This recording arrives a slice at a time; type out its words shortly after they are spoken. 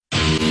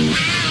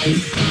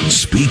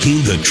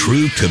Speaking the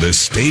truth to the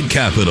state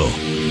capitol.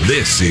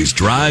 This is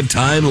Drive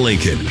Time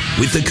Lincoln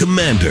with the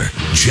Commander,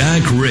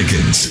 Jack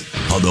Riggins,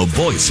 on the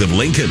voice of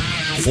Lincoln,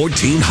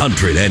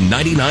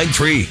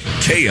 1499.3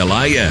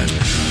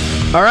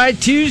 KLIN. All right,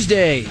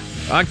 Tuesday,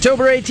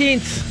 October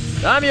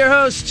 18th. I'm your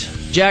host,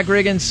 Jack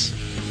Riggins.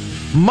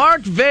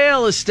 Mark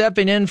Vale is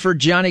stepping in for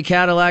Johnny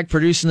Cadillac,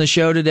 producing the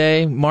show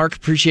today. Mark,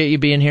 appreciate you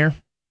being here.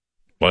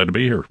 Glad to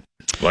be here.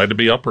 Glad to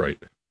be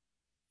upright.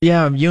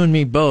 Yeah, you and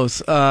me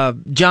both.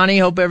 Johnny,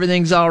 hope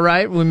everything's all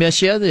right. We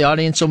miss you. The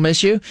audience will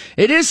miss you.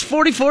 It is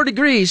 44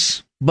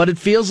 degrees, but it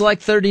feels like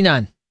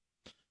 39.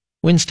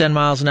 Winds 10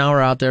 miles an hour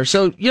out there.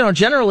 So,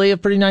 generally a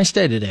pretty nice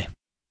day today.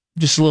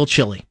 Just a little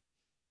chilly,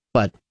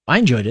 but I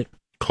enjoyed it.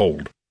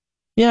 Cold.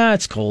 Yeah,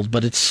 it's cold,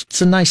 but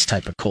it's a nice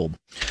type of cold.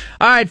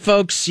 All right,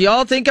 folks,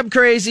 y'all think I'm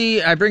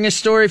crazy. I bring a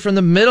story from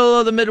the middle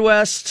of the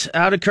Midwest,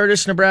 out of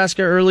Curtis,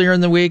 Nebraska, earlier in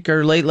the week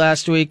or late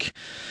last week,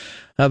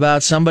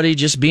 about somebody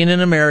just being an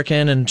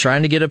American and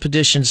trying to get a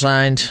petition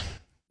signed,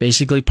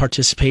 basically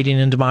participating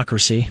in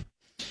democracy.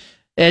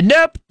 And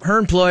nope, her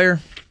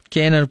employer,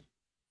 Canada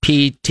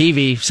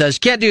TV, says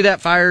can't do that,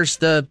 fires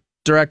the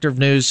director of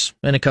news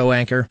and a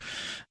co-anchor.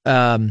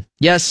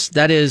 Yes,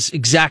 that is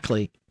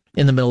exactly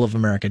in the middle of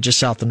America, just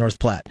south of North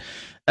Platte.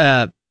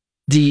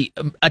 The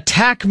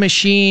attack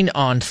machine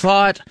on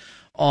thought,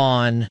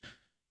 on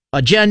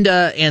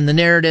agenda, and the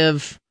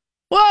narrative,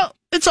 well,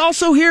 it's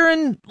also here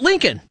in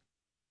Lincoln.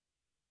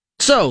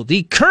 So,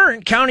 the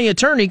current county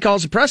attorney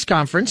calls a press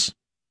conference,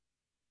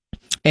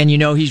 and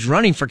he's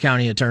running for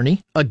county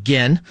attorney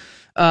again,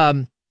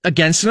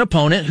 against an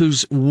opponent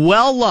who's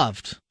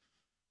well-loved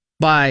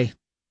by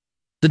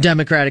the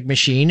Democratic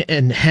machine,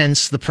 and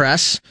hence the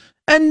press,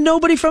 and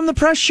nobody from the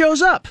press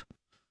shows up.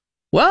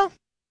 Well,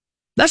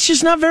 that's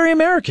just not very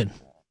American.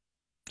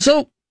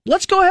 So,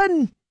 let's go ahead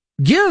and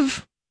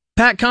give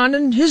Pat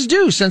Condon his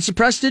due, since the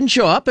press didn't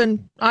show up,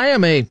 and I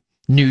am a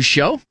news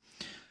show.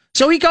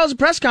 So he calls a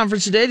press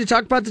conference today to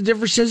talk about the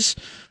differences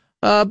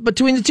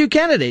between the two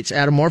candidates,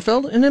 Adam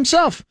Moorfield and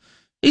himself.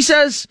 He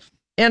says,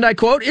 and I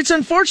quote, "It's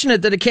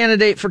unfortunate that a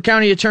candidate for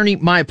county attorney,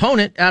 my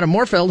opponent, Adam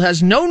Moorfield,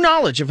 has no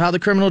knowledge of how the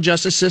criminal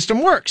justice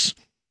system works.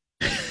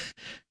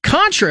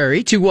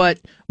 Contrary to what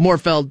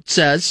Moorfield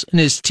says in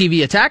his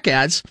TV attack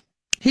ads,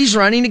 he's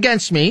running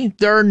against me.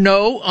 There are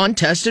no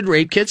untested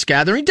rape kits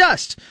gathering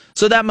dust."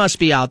 So that must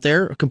be out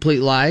there, a complete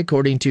lie,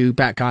 according to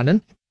Pat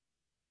Condon.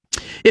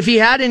 If he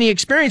had any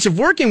experience of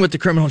working with the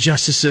criminal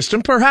justice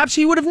system, perhaps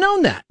he would have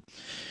known that.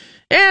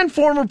 And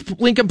former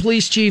Lincoln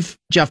Police Chief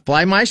Jeff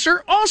Blymeister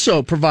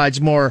also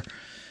provides more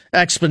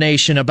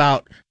explanation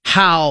about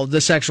how the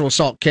sexual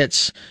assault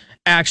kits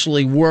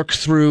actually work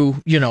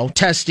through,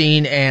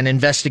 testing and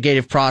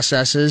investigative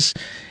processes,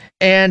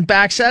 and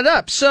backs that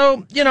up.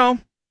 So,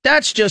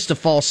 that's just a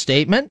false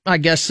statement. I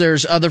guess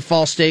there's other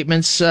false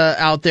statements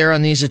out there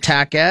on these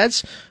attack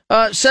ads.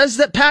 Says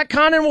that Pat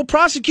Condon will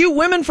prosecute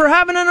women for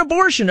having an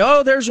abortion.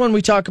 Oh, there's one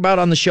we talk about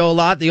on the show a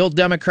lot. The old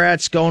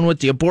Democrats going with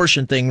the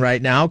abortion thing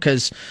right now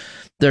because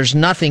there's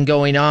nothing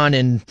going on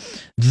in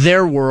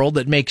their world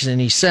that makes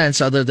any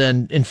sense other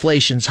than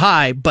inflation's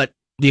high, but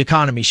the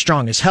economy's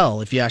strong as hell,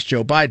 if you ask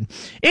Joe Biden.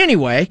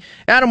 Anyway,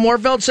 Adam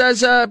Moorfield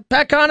says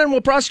Pat Condon will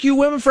prosecute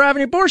women for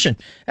having an abortion.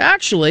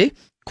 Actually,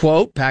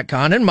 quote, Pat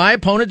Condon, "My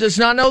opponent does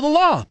not know the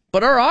law,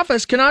 but our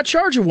office cannot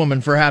charge a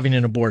woman for having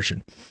an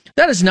abortion.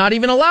 That is not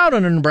even allowed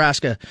under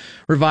Nebraska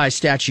Revised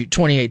Statute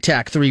 28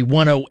 TAC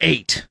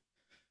 3108.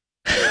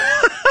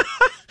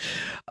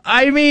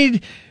 I mean,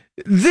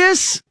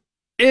 this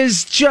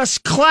is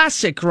just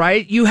classic,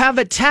 right? You have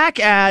attack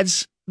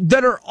ads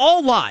that are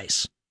all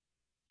lies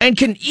and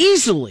can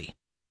easily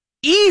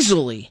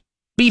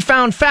be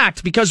found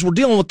fact because we're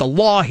dealing with the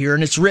law here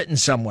and it's written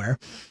somewhere.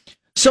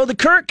 So the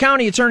current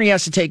county attorney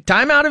has to take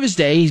time out of his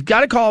day. He's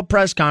got to call a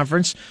press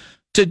conference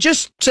to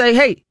just say,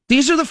 hey,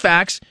 these are the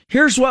facts.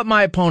 Here's what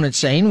my opponent's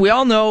saying. We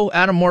all know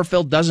Adam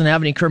Moorfield doesn't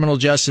have any criminal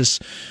justice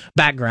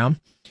background.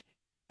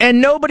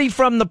 And nobody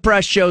from the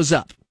press shows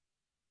up.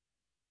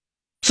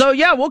 So,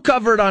 yeah, we'll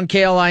cover it on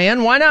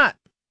KLIN. Why not?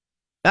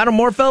 Adam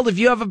Moorfield, if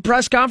you have a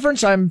press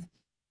conference, I'm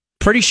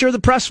pretty sure the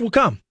press will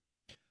come.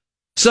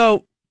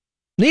 So,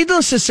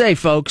 needless to say,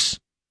 folks,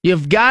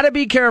 you've got to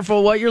be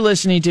careful what you're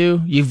listening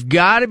to. You've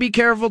got to be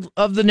careful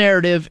of the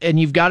narrative, and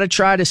you've got to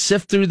try to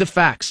sift through the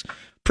facts.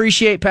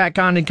 Appreciate Pat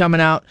Condon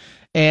coming out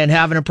and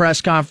having a press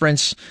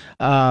conference,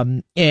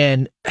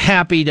 and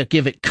happy to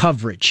give it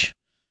coverage.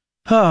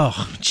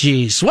 Oh,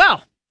 geez.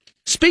 Well,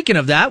 speaking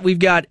of that, we've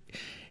got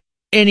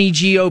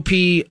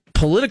NEGOP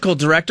political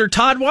director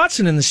Todd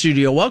Watson in the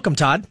studio. Welcome,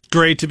 Todd.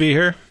 Great to be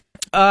here.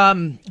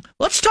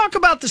 Let's talk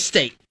about the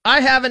state.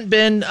 I haven't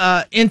been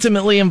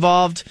intimately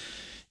involved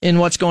in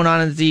what's going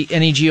on at the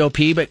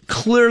NEGOP, but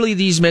clearly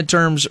these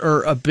midterms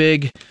are a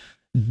big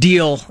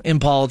deal in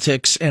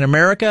politics in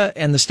America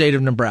and the state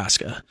of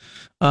Nebraska.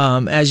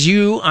 As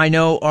you, I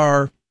know,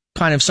 are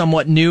kind of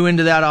somewhat new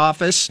into that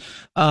office,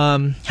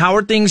 how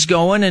are things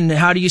going, and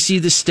how do you see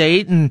the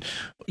state, and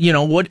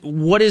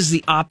what is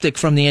the optic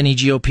from the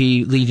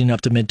NEGOP leading up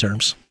to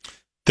midterms?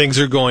 Things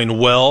are going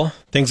well.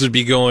 Things would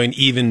be going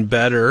even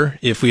better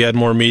if we had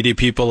more media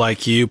people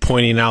like you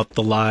pointing out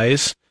the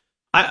lies.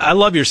 I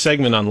love your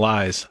segment on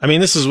lies. I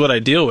mean, this is what I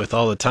deal with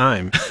all the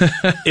time.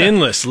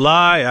 Endless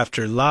lie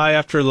after lie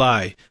after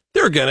lie.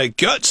 They're going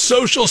to gut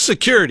Social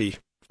Security.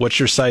 What's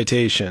your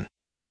citation?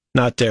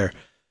 Not there.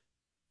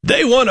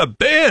 They want to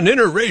ban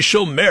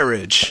interracial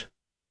marriage.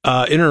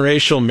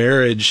 Interracial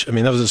marriage, I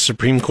mean, that was a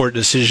Supreme Court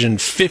decision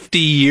 50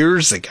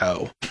 years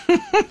ago.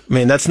 I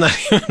mean, that's not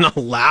even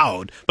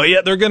allowed. But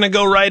yet they're going to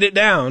go write it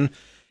down.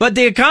 But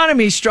the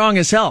economy's strong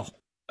as hell.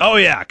 Oh,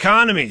 yeah,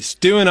 economy's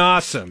doing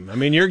awesome. I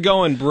mean, you're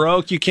going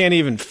broke. You can't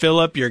even fill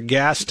up your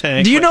gas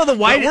tank. Do you know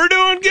we're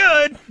doing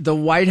good. The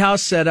White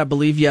House said, I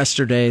believe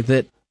yesterday,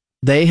 that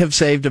they have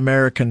saved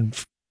American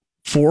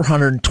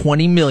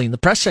 $420 million. The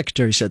press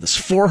secretary said this,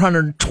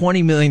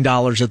 $420 million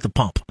at the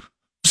pump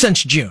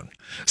since June.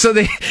 So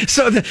the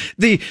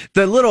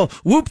little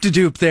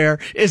whoop-de-doop there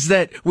is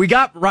that we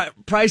got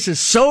prices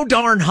so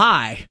darn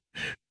high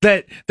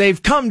that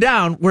they've come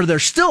down where they're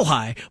still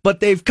high,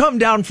 but they've come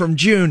down from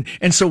June.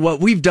 And so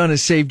what we've done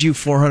is saved you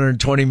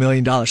 $420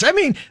 million. I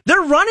mean, they're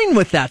running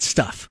with that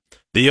stuff.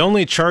 The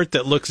only chart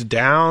that looks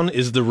down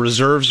is the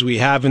reserves we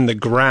have in the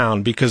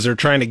ground because they're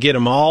trying to get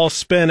them all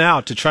spent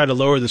out to try to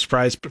lower this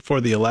price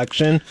before the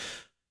election.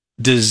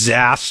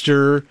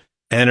 Disaster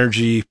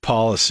energy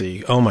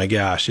policy. Oh my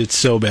gosh, it's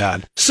so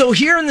bad. So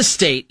here in the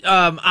state,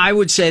 I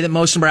would say that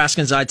most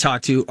Nebraskans I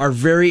talk to are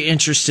very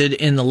interested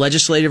in the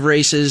legislative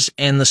races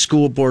and the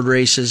school board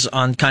races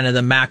on kind of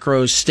the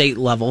macro state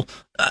level.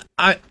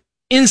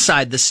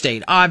 Inside the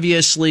state,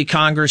 obviously,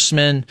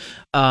 congressmen,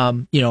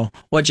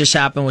 what just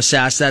happened with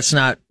Sass, that's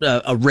not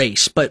a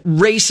race, but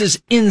races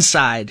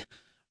inside,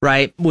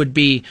 right, would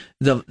be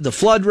the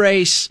flood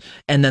race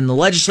and then the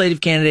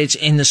legislative candidates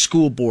in the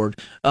school board,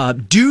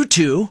 due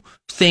to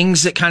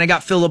things that kind of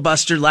got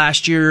filibustered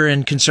last year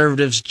and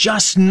conservatives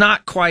just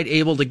not quite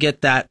able to get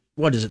that,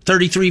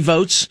 33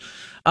 votes.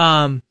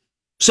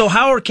 So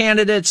how are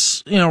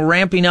candidates,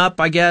 ramping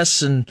up, I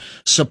guess, and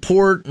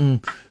support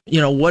and,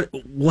 what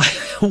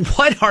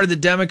are the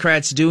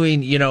Democrats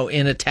doing,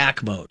 in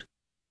attack mode?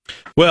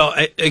 Well,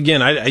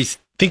 I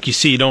think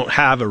you don't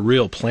have a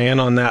real plan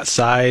on that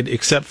side,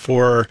 except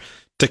for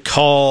to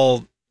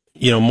call,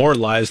 more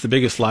lies. The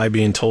biggest lie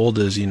being told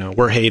is,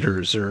 we're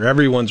haters, or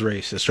everyone's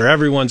racist, or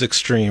everyone's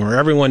extreme, or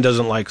everyone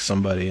doesn't like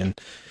somebody. And,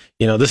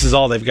 this is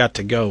all they've got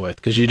to go with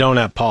because you don't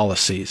have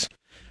policies.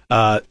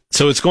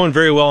 So it's going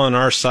very well on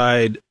our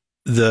side.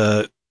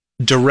 The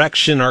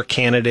direction our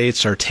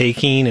candidates are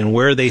taking and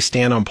where they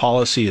stand on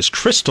policy is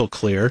crystal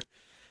clear.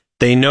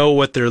 They know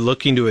what they're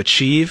looking to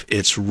achieve.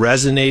 It's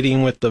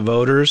resonating with the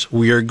voters.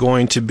 We are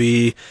going to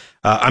be,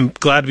 I'm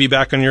glad to be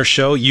back on your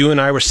show. You and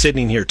I were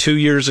sitting here 2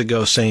 years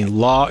ago saying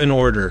law and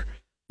order,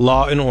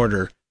 law and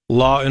order,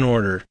 law and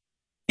order.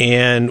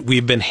 And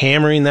we've been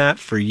hammering that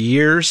for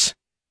years.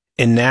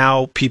 And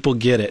now people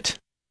get it.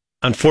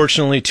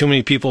 Unfortunately, too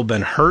many people have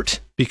been hurt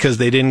because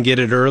they didn't get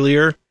it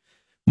earlier,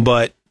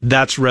 but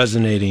that's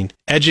resonating.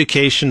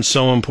 Education's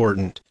so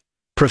important.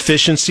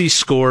 Proficiency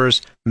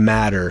scores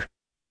matter.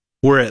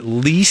 We're at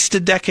least a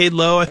decade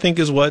low, I think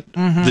is what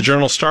the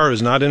Journal-Star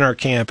is not in our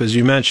camp, as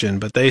you mentioned,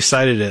 but they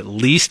cited at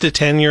least a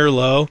 10-year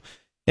low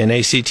in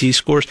ACT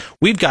scores.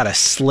 We've got a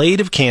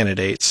slate of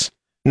candidates,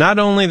 not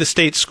only the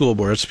state school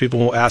boards, people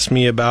will ask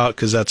me about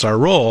because that's our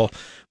role,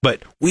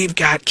 but we've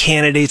got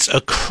candidates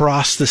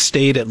across the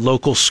state at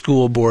local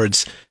school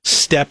boards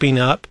stepping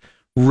up,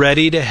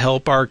 ready to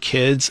help our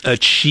kids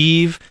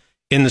achieve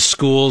in the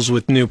schools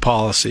with new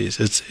policies.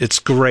 It's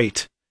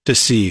great to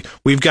see.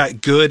 We've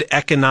got good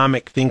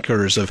economic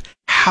thinkers of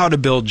how to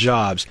build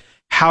jobs,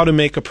 how to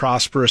make a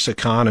prosperous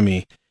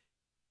economy,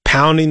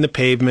 pounding the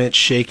pavement,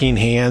 shaking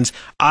hands.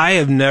 I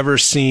have never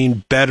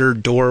seen better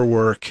door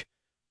work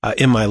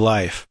in my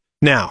life.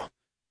 Now,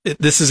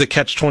 this is a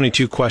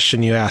catch-22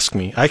 question you ask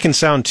me. I can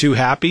sound too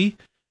happy,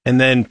 and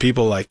then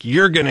people like,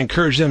 you're going to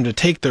encourage them to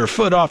take their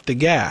foot off the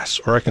gas.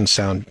 Or I can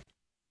sound,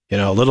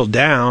 a little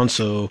down,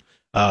 so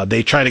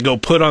they try to go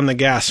put on the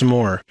gas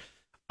more.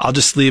 I'll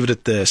just leave it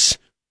at this.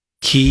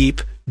 Keep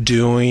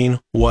doing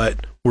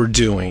what we're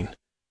doing.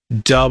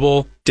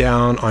 Double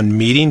down on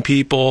meeting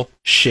people,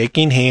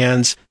 shaking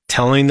hands,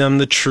 telling them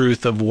the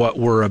truth of what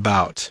we're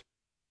about.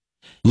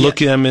 Look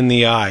them in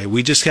the eye.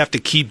 We just have to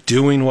keep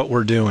doing what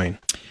we're doing.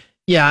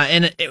 Yeah,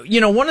 and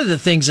one of the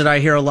things that I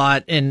hear a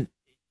lot, and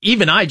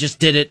even I just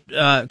did it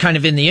kind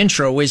of in the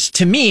intro, is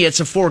to me it's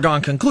a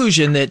foregone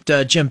conclusion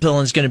that Jim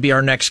Pillen's going to be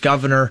our next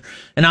governor,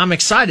 and I'm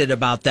excited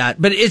about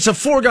that. But it's a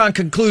foregone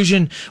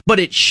conclusion, but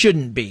it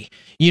shouldn't be.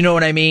 You know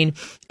what I mean?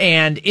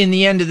 And in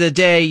the end of the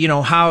day,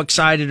 how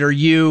excited are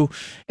you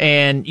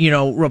and,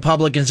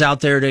 Republicans out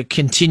there to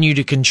continue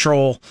to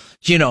control,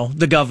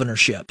 the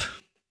governorship?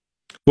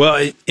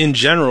 Well, in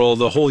general,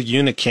 the whole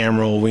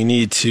unicameral we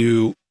need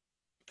to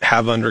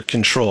have under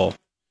control.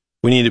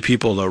 We need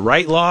people to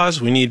write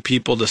laws. We need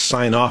people to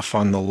sign off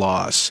on the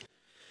laws.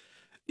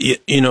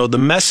 The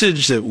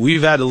message that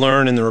we've had to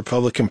learn in the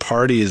Republican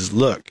Party is,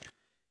 look,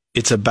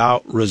 it's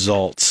about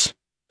results.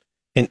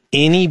 And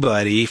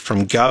anybody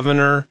from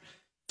governor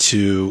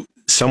to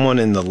someone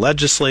in the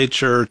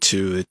legislature,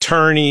 to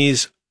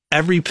attorneys.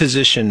 Every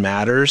position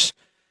matters,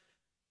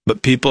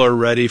 but people are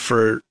ready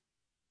for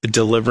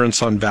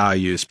deliverance on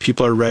values.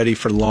 People are ready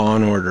for law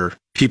and order.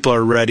 People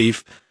are ready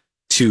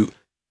to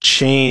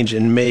change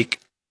and make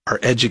our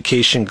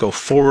education go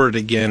forward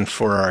again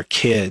for our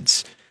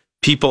kids.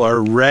 People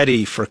are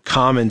ready for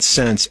common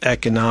sense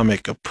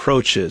economic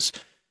approaches,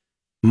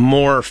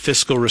 more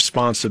fiscal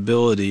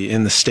responsibility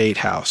in the state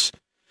house.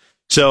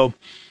 So,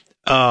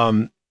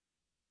 the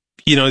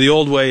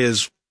old way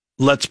is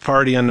let's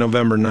party on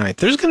November 9th.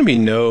 There's going to be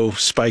no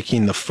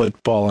spiking the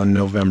football on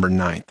November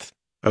 9th.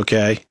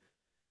 Okay.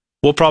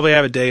 We'll probably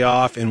have a day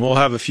off and we'll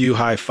have a few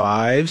high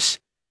fives.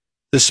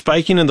 The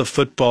spiking of the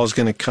football is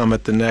going to come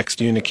at the next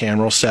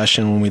unicameral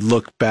session when we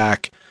look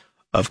back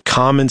of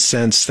common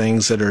sense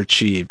things that are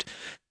achieved.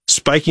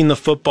 Spiking the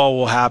football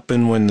will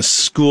happen when the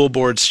school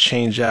boards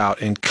change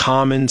out and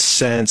common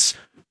sense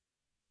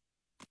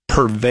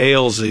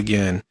prevails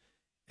again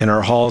in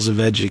our halls of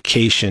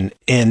education.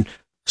 And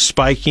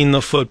spiking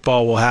the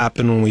football will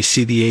happen when we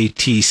see the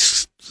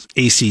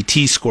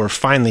ACT score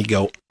finally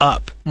go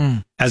up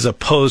as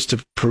opposed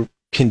to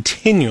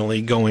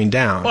continually going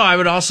down. Well, I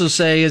would also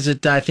say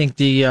I think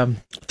the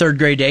third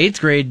grade to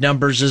eighth grade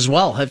numbers as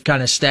well have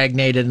kind of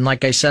stagnated. And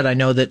like I said, I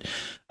know that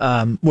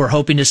we're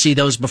hoping to see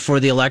those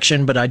before the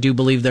election, but I do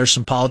believe there's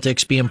some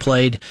politics being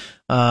played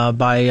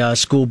by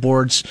school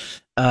boards,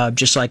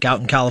 just like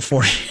out in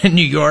California and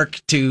New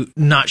York, to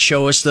not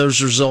show us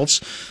those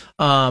results.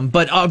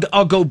 But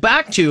I'll go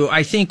back to,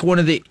 I think one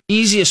of the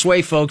easiest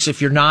way, folks,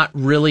 if you're not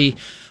really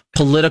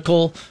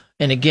political,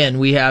 and again,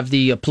 we have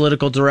the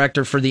political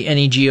director for the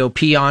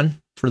NEGOP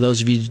on. For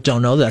those of you who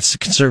don't know, that's the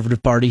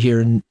Conservative Party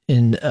here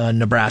in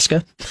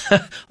Nebraska,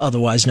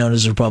 otherwise known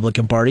as the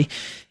Republican Party.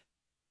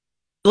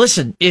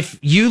 Listen, if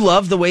you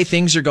love the way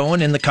things are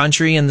going in the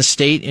country and the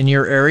state in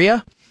your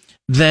area,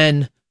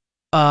 then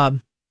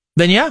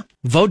yeah,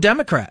 vote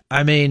Democrat.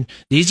 I mean,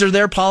 these are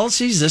their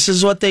policies. This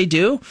is what they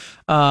do.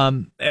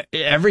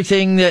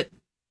 Everything that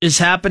is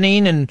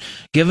happening and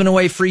giving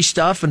away free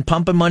stuff and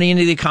pumping money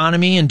into the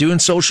economy and doing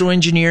social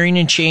engineering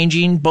and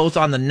changing both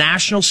on the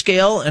national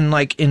scale and,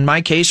 like in my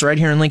case right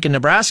here in Lincoln,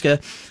 Nebraska,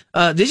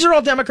 these are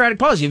all Democratic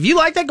policies. If you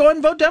like that, go ahead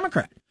and vote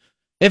Democrat.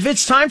 If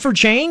it's time for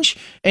change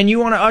and you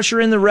want to usher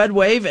in the red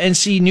wave and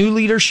see new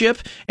leadership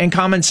and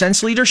common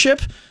sense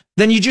leadership,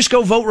 then you just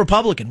go vote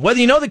Republican. Whether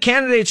you know the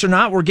candidates or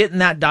not, we're getting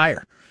that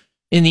dire.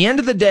 In the end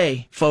of the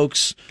day,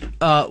 folks,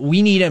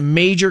 we need a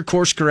major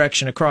course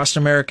correction across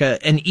America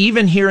and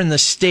even here in the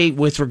state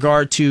with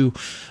regard to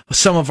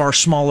some of our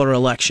smaller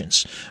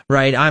elections,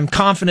 right? I'm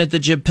confident that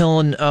Jim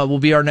Pillen will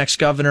be our next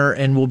governor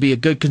and will be a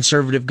good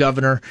conservative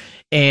governor.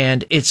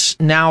 And it's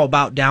now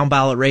about down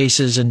ballot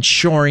races and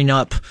shoring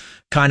up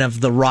kind of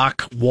the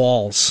rock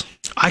walls.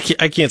 I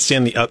can't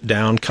stand the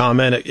up-down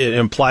comment. It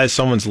implies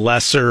someone's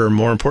lesser or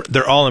more important.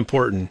 They're all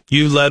important.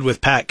 You led with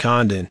Pat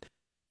Condon.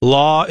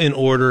 Law and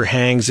order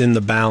hangs in the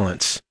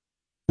balance.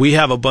 We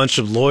have a bunch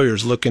of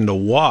lawyers looking to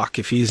walk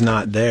if he's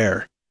not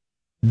there.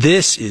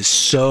 This is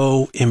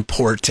so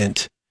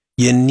important.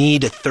 You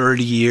need a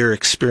 30-year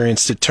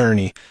experienced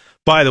attorney.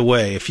 By the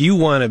way, if you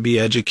want to be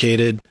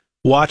educated,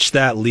 watch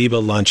that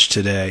LIBA lunch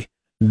today.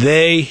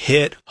 They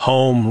hit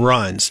home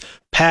runs.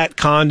 Pat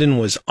Condon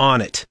was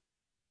on it,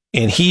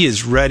 and he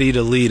is ready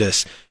to lead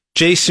us.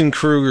 Jason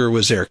Kruger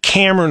was there.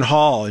 Cameron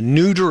Hall, a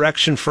new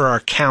direction for our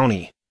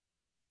county.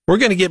 We're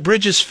going to get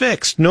bridges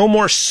fixed. No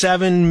more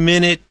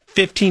 7-minute,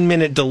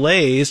 15-minute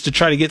delays to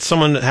try to get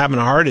someone having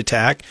a heart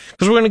attack,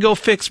 because we're going to go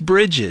fix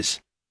bridges.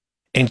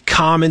 And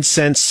common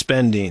sense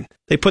spending.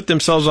 They put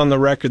themselves on the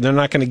record. They're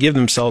not going to give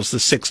themselves the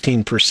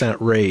 16%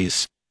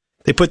 raise.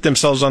 They put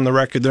themselves on the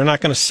record. They're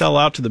not going to sell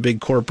out to the big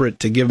corporate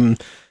to give them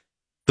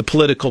the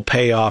political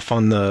payoff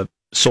on the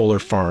solar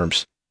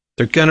farms.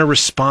 They're going to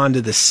respond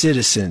to the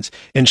citizens.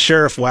 And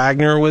Sheriff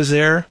Wagner was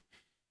there.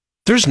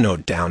 There's no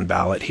down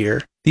ballot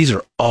here. These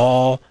are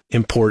all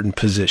important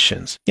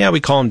positions. Yeah, we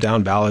call them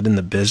down ballot in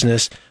the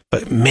business,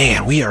 but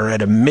man, we are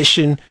at a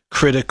mission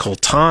critical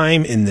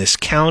time in this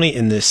county,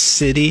 in this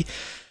city.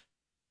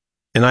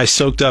 And I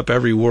soaked up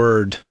every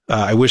word.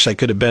 I wish I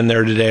could have been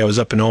there today. I was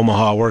up in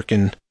Omaha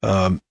working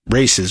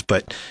races,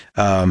 but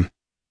I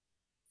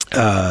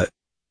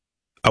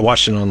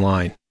watched it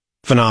online.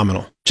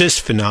 Phenomenal.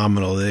 Just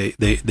phenomenal.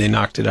 They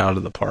knocked it out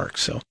of the park.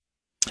 So,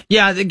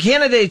 yeah, the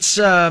candidates,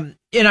 and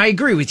I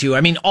agree with you.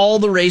 I mean, all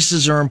the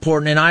races are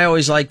important, and I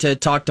always like to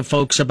talk to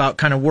folks about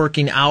kind of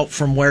working out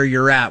from where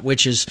you're at,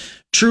 which is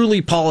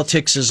truly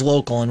politics is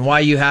local, and why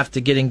you have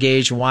to get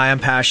engaged and why I'm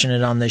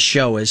passionate on this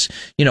show is,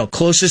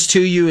 closest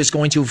to you is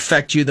going to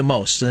affect you the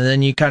most. And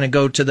then you kind of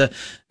go to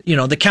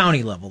the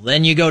county level,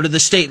 then you go to the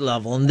state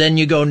level, and then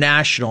you go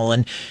national.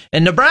 And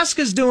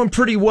Nebraska's doing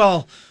pretty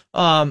well,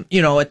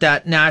 at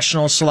that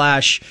national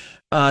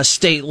 /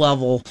 state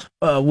level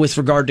with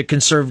regard to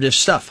conservative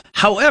stuff.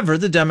 However,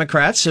 the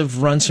Democrats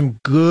have run some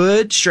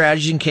good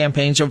strategies and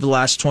campaigns over the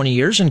last 20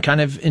 years and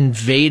kind of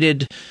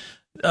invaded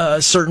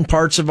certain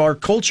parts of our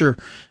culture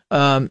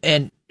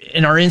and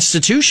in our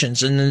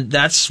institutions. And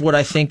that's what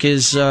I think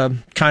is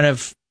kind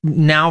of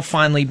now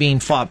finally being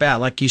fought back.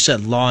 Like you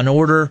said, law and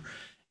order,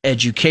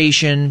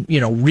 education,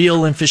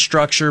 real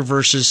infrastructure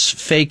versus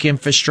fake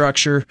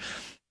infrastructure.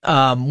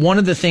 One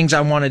of the things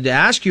I wanted to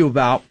ask you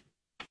about,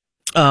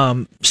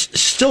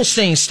 still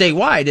staying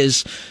statewide,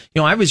 is,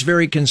 I was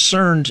very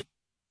concerned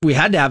we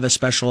had to have a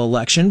special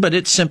election, but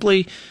it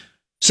simply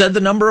said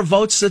the number of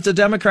votes that the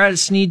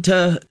Democrats need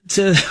to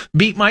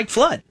beat Mike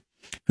Flood,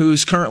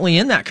 who's currently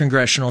in that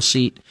congressional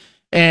seat.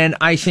 And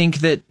I think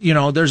that,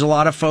 there's a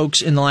lot of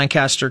folks in the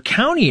Lancaster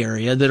County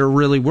area that are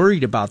really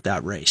worried about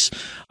that race.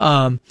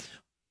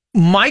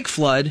 Mike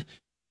Flood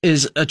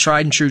is a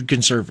tried and true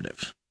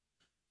conservative.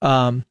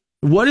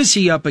 What is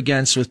he up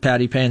against with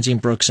Patty Pansy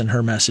Brooks and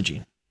her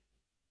messaging?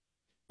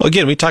 Well,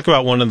 again, we talk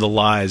about one of the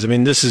lies. I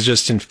mean, this is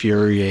just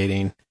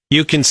infuriating.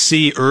 You can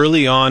see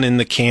early on in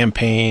the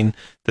campaign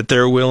that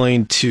they're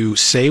willing to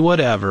say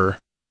whatever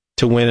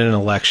to win an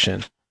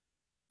election.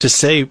 To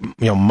say,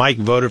 Mike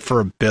voted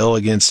for a bill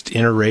against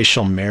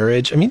interracial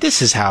marriage. I mean,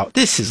 this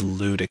is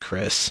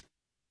ludicrous.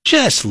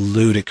 Just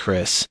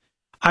ludicrous.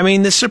 I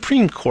mean, the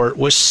Supreme Court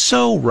was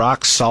so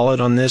rock solid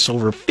on this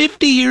over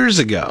 50 years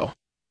ago.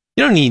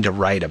 You don't need to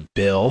write a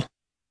bill.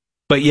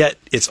 But yet,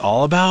 it's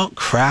all about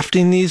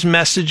crafting these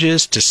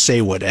messages to say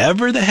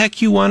whatever the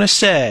heck you want to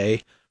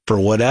say for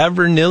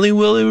whatever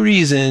nilly-willy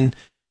reason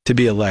to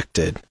be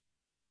elected.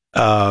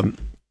 And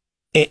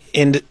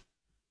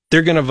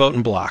they're going to vote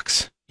in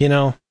blocks. You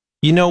know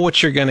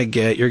what you're going to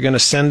get. You're going to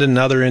send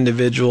another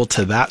individual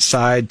to that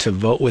side to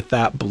vote with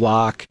that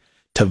block,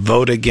 to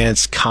vote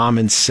against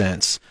common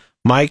sense.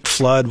 Mike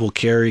Flood will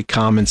carry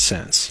common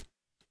sense.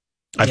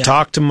 I've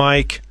talked to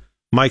Mike.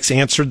 Mike's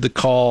answered the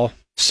call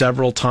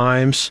several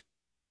times.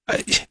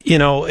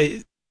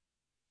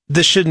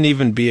 This shouldn't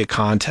even be a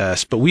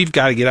contest, but we've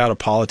got to get out of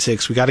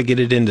politics. We got to get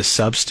it into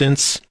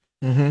substance,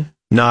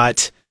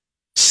 not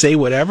say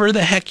whatever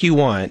the heck you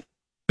want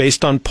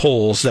based on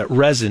polls that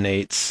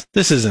resonates.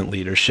 This isn't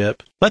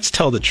leadership. Let's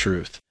tell the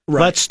truth.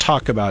 Right. Let's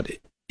talk about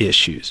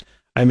issues.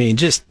 I mean,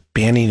 just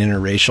banning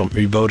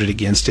we voted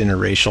against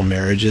interracial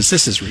marriages.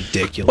 This is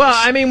ridiculous. Well,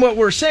 I mean, what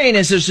we're saying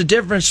is there's a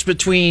difference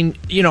between,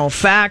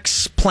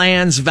 facts,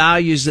 plans,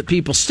 values that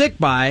people stick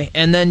by,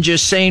 and then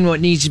just saying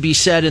what needs to be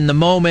said in the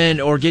moment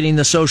or getting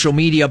the social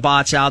media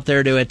bots out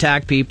there to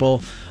attack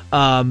people,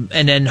 and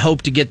then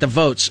hope to get the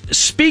votes.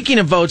 Speaking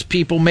of votes,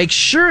 people, make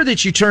sure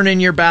that you turn in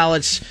your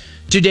ballots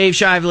to Dave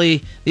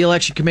Shively, the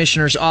election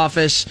commissioner's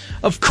office.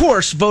 Of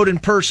course, vote in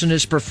person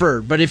is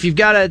preferred, but if you've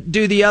got to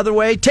do the other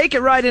way, take it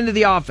right into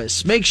the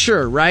office. Make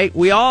sure, right?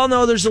 We all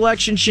know there's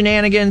election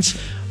shenanigans,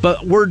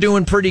 but we're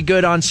doing pretty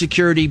good on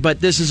security,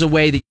 but this is a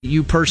way that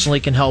you personally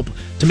can help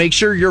to make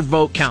sure your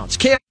vote counts.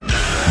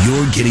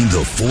 You're getting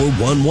the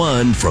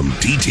 411 from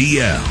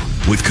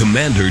DTL with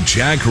Commander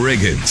Jack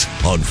Riggins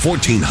on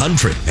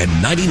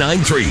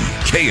 1499.3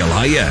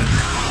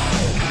 KLIN.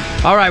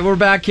 All right, we're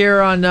back here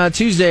on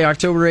Tuesday,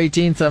 October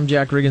 18th. I'm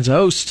Jack Riggins,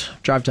 host,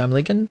 Drive Time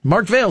Lincoln.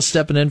 Mark Vale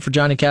stepping in for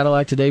Johnny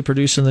Cadillac today,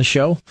 producing the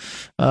show.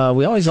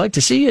 We always like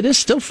to see it is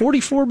still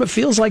 44, but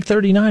feels like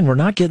 39. We're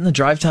not getting the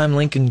Drive Time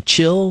Lincoln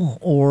chill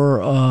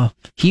or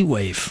heat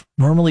wave.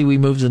 Normally we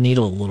move the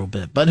needle a little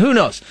bit, but who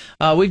knows?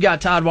 We've got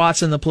Todd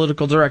Watson, the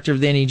political director of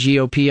the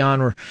NEGOP, on.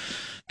 We're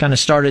kind of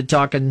started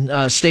talking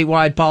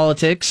statewide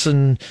politics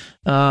and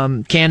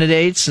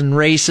candidates and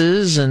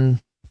races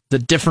and the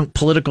different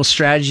political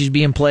strategies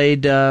being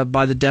played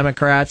by the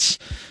Democrats.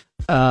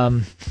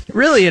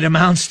 Really, it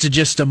amounts to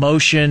just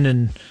emotion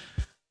and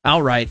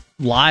outright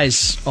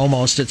lies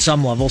almost at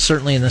some level,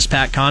 certainly in this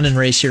Pat Condon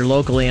race here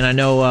locally. And I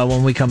know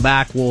when we come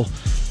back, we'll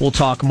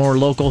talk more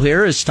local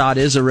here, as Todd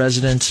is a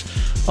resident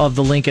of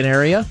the Lincoln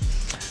area.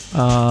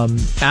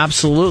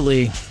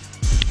 Absolutely.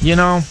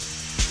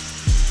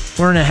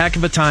 We're in a heck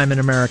of a time in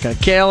America.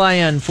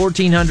 KLIN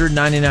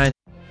 1499.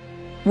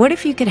 What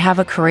if you could have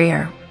a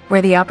career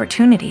where the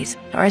opportunities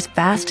are as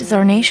vast as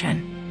our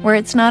nation, where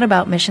it's not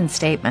about mission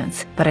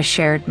statements, but a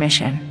shared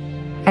mission?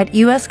 At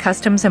U.S.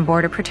 Customs and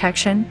Border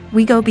Protection,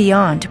 we go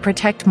beyond to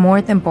protect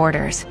more than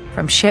borders.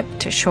 From ship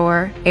to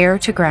shore, air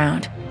to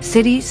ground,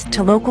 cities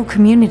to local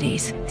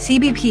communities,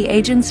 CBP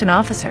agents and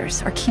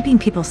officers are keeping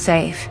people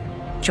safe.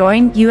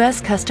 Join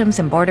U.S. Customs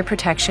and Border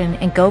Protection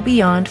and go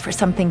beyond for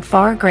something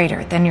far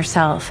greater than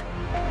yourself.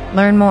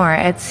 Learn more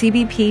at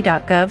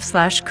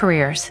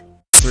cbp.gov/careers.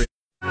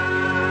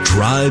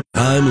 Drive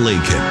Time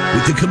Lincoln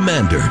with the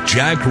Commander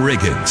Jack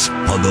Riggins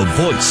on the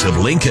voice of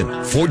Lincoln,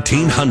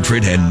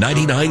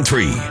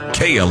 1499.3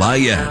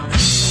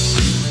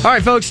 KLIN. All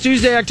right, folks,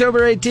 Tuesday,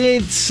 October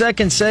 18th,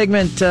 second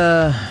segment.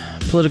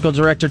 Political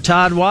Director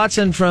Todd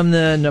Watson from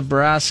the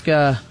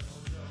Nebraska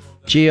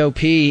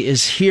GOP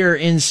is here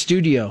in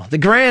studio. The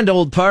grand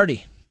old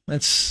party.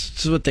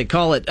 That's what they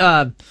call it.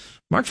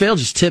 Mark Vale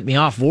just tipped me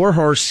off.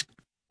 Warhorse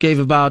gave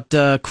about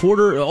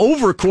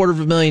over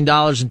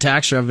 $250,000 in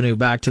tax revenue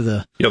back to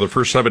the... Yeah, the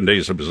first 7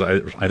 days, I think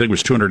it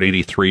was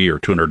 $283,000 or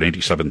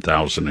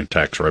 $287,000 in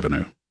tax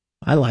revenue.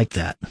 I like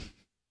that.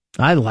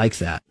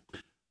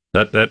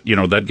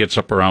 That gets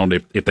up around,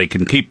 if they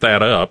can keep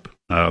that up,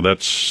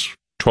 that's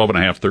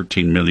 $12.5,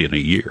 $13 million a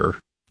year.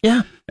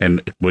 Yeah.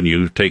 And when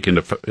you take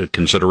into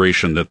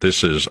consideration that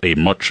this is a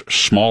much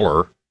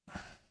smaller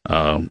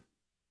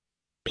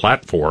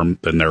platform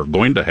than they're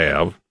going to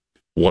have,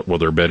 what will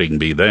their betting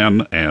be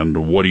then?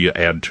 And what do you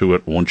add to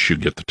it once you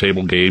get the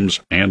table games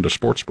and a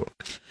sports book?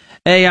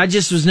 Hey, I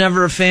just was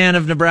never a fan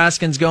of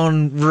Nebraskans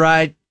going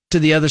right to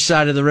the other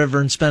side of the river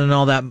and spending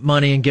all that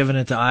money and giving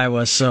it to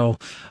Iowa. So,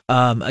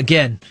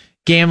 again,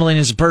 gambling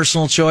is a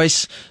personal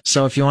choice.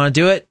 So if you want to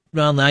do it,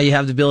 well, now you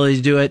have the ability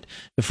to do it.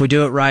 If we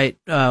do it right,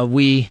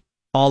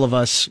 all of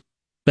us,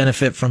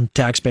 benefit from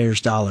taxpayers'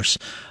 dollars.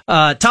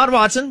 Todd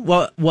Watson,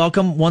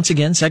 welcome once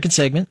again. Second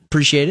segment.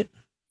 Appreciate it.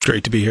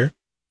 Great to be here.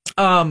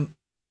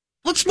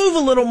 Let's move a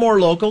little more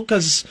local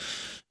because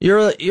you're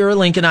a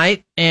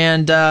Lincolnite,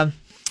 and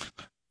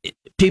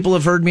people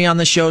have heard me on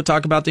the show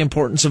talk about the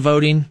importance of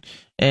voting.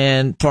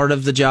 And part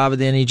of the job of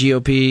the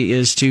NEGOP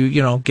is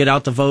to, get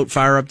out the vote,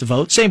 fire up the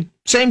vote. Same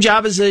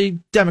job as the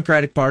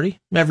Democratic Party,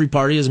 every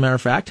party, as a matter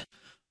of fact.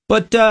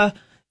 But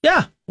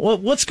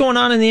what's going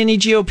on in the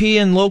NEGOP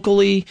and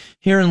locally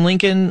here in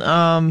Lincoln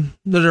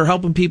that are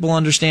helping people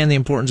understand the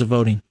importance of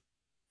voting?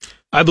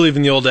 I believe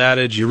in the old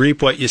adage, you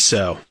reap what you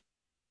sow.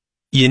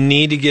 You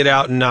need to get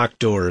out and knock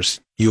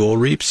doors. You will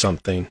reap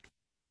something.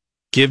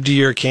 Give to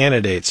your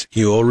candidates.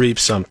 You will reap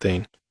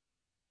something.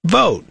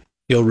 Vote.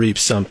 You'll reap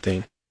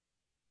something.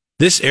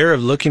 This era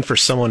of looking for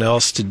someone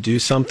else to do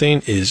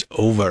something is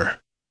over.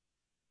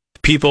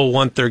 People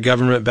want their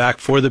government back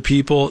for the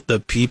people. The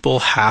people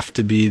have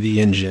to be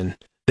the engine.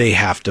 They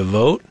have to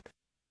vote.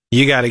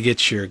 You got to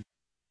get your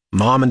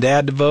mom and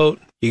dad to vote.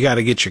 You got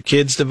to get your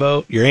kids to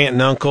vote, your aunt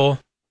and uncle.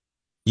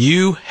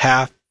 You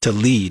have to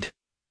lead.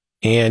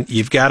 And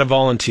you've got to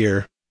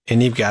volunteer,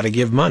 and you've got to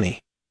give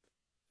money.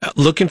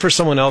 Looking for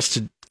someone else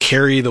to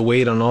carry the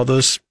weight on all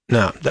those,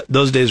 no,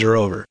 those days are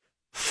over.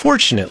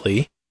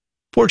 Fortunately,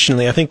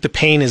 I think the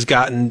pain has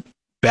gotten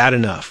bad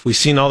enough. We've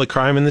seen all the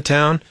crime in the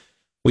town.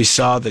 We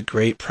saw the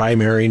great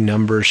primary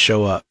numbers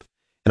show up.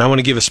 And I want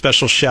to give a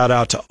special shout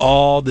out to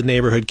all the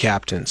neighborhood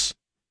captains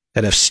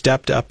that have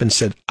stepped up and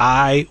said,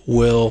 I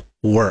will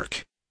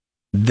work.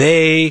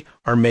 They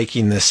are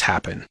making this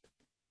happen.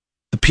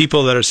 The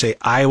people that are saying,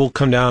 I will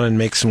come down and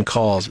make some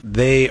calls,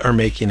 they are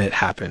making it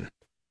happen.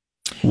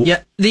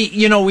 Yeah,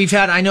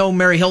 I know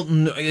Mary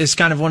Hilton is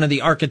kind of one of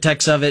the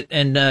architects of it,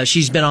 and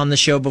she's been on the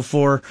show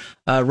before,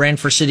 ran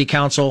for city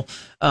council.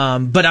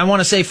 But I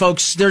want to say,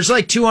 folks, there's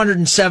like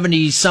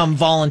 270 some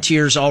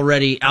volunteers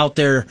already out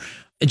there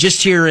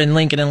just here in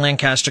Lincoln and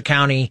Lancaster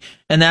County,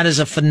 and that is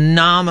a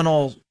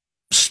phenomenal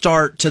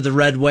start to the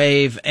red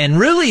wave. And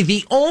really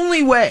the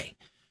only way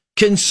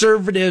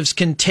conservatives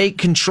can take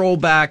control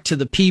back to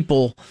the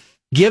people,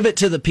 give it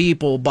to the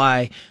people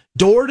by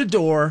door to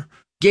door,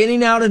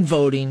 getting out and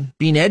voting,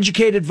 being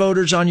educated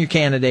voters on your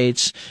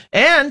candidates,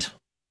 and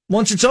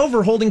once it's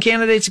over, holding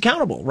candidates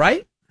accountable,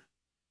 right?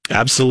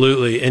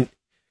 Absolutely. And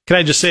can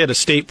I just say at a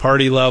state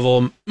party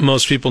level,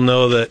 most people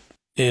know that,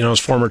 as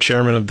former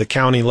chairman of the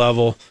county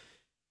level,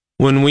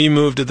 when we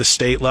moved to the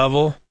state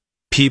level,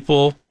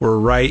 people were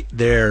right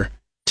there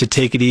to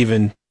take it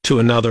even to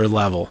another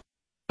level.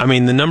 I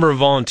mean, the number of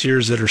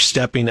volunteers that are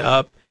stepping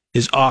up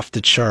is off the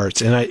charts,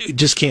 and I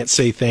just can't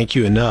say thank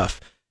you enough.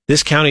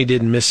 This county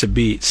didn't miss a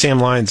beat. Sam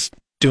Lyons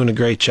doing a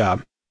great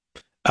job.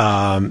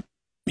 Dan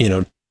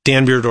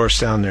Beardorf's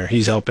down there.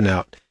 He's helping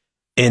out.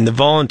 And the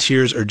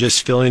volunteers are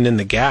just filling in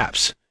the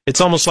gaps.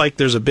 It's almost like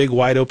there's a big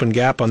wide open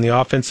gap on the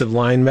offensive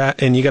line,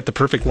 and you got the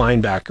perfect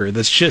linebacker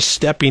that's just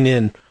stepping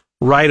in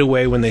right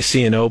away when they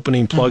see an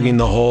opening, plugging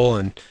the hole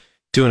and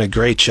doing a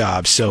great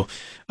job. So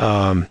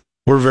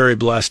we're very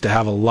blessed to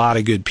have a lot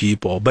of good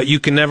people, but you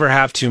can never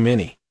have too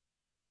many.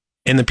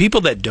 And the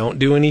people that don't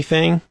do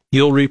anything,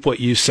 you'll reap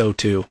what you sow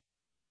too.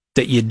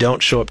 That you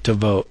don't show up to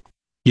vote.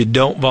 You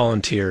don't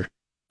volunteer.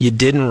 You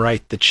didn't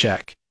write the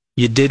check.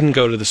 You didn't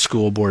go to the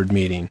school board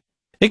meeting.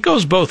 It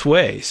goes both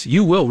ways.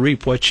 You will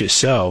reap what you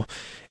sow.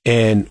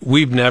 And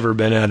we've never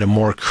been at a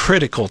more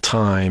critical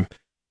time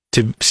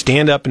to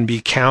stand up and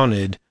be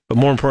counted, but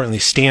more importantly,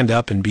 stand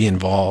up and be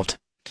involved.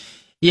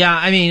 Yeah,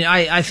 I mean,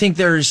 I think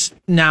there's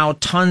now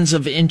tons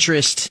of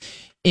interest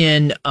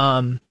in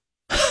the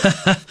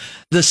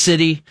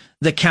city,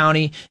 the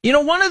county.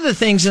 One of the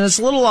things, and it's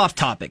a little off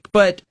topic,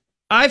 but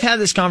I've had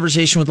this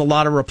conversation with a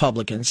lot of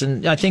Republicans,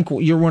 and I think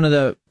you're one of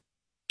the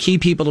key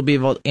people to be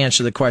able to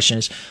answer the question.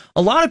 Is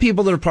a lot of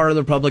people that are part of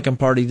the Republican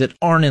Party that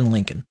aren't in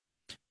Lincoln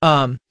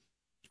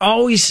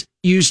always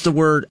use the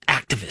word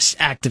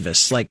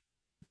activists, like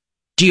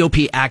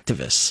GOP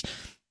activists.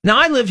 Now,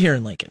 I live here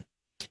in Lincoln,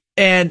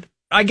 and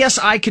I guess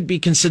I could be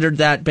considered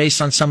that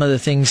based on some of the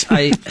things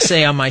I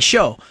say on my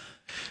show.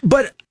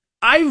 But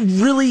I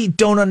really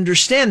don't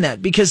understand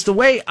that, because the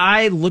way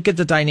I look at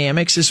the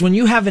dynamics is when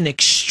you have an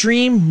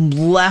extreme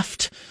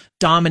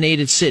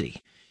left-dominated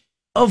city,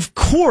 of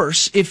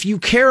course, if you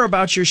care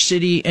about your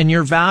city and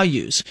your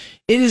values,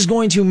 it is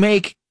going to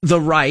make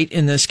the right,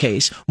 in this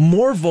case,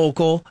 more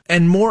vocal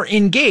and more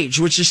engaged,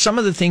 which is some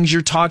of the things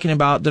you're talking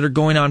about that are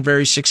going on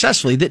very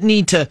successfully, that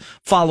need to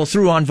follow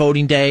through on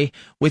voting day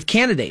with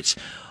candidates.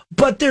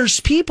 But there's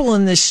people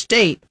in this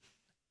state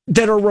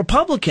that are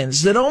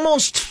Republicans that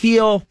almost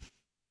feel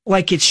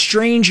like it's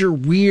strange or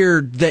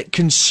weird that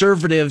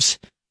conservatives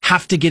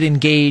have to get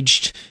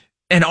engaged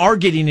and are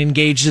getting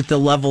engaged at the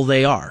level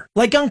they are,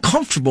 like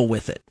uncomfortable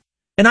with it.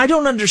 And I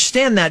don't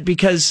understand that,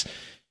 because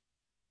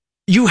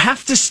you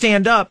have to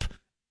stand up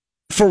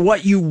for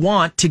what you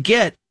want to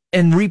get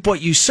and reap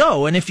what you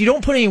sow. And if you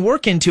don't put any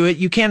work into it,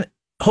 you can't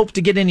hope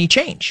to get any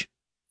change.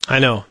 I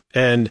know.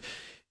 And,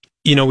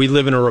 we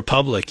live in a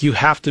republic. You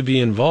have to be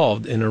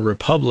involved in a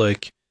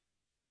republic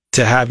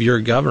to have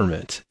your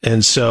government.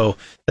 And so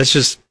that's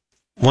just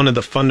one of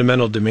the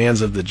fundamental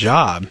demands of the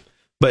job.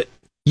 But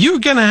you're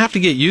going to have to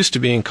get used to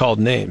being called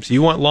names.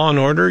 You want law and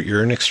order,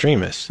 you're an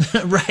extremist.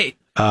 Right.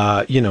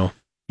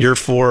 You're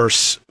for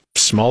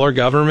smaller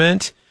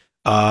government,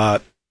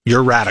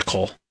 you're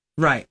radical.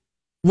 Right.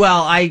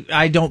 Well,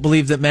 I don't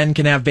believe that men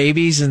can have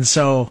babies, and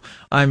so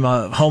I'm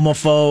a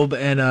homophobe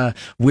and a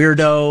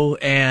weirdo,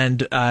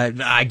 and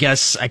I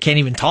guess I can't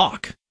even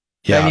talk.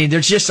 Yeah. I mean,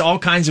 there's just all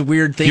kinds of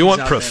weird things. You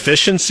want out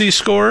proficiency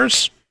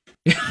scores?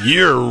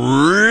 You're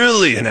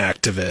really an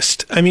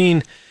activist. I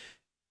mean,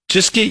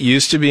 just get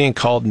used to being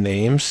called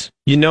names.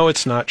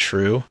 It's not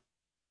true.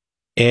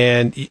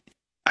 And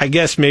I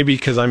guess maybe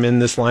because I'm in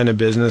this line of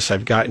business,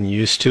 I've gotten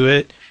used to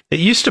it. It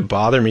used to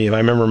bother me if I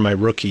remember my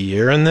rookie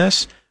year in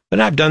this, but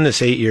I've done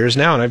this 8 years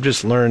now, and I've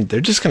just learned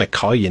they're just going to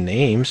call you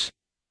names,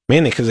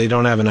 mainly because they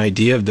don't have an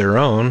idea of their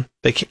own.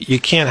 You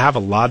can't have a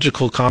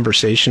logical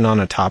conversation on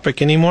a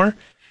topic anymore.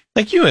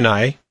 Like you and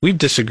I, we've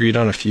disagreed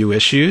on a few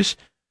issues,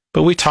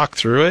 but we talk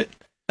through it.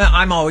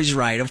 I'm always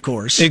right, of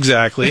course.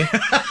 Exactly.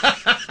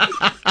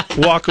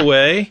 Walk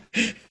away,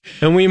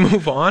 and we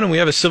move on, and we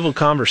have a civil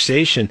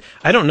conversation.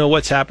 I don't know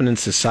what's happened in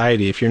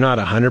society. If you're not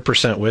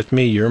 100% with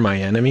me, you're my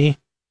enemy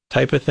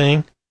type of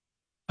thing.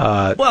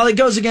 Well, it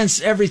goes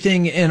against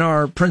everything in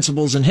our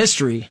principles and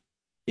history.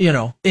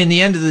 In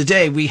the end of the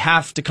day, we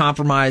have to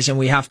compromise and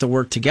we have to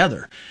work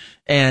together.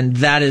 And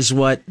that is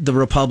what the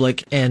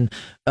Republic and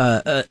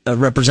a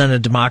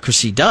representative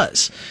democracy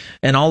does.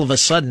 And all of a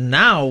sudden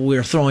now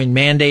we're throwing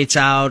mandates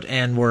out,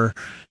 and we're,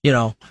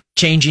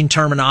 changing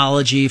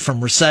terminology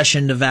from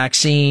recession to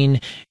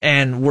vaccine,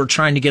 and we're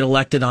trying to get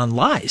elected on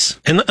lies.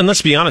 And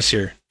let's be honest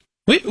here.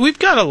 We've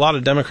got a lot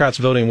of Democrats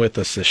voting with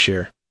us this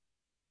year.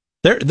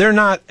 They're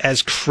not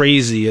as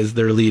crazy as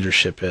their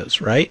leadership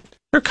is, right?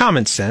 They're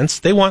common sense.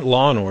 They want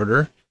law and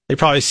order. They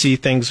probably see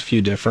things a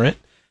few different.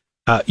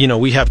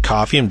 We have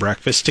coffee and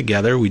breakfast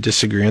together. We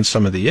disagree on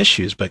some of the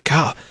issues, but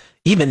God,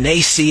 even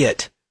they see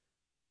it.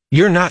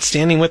 You're not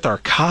standing with our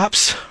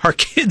cops. Our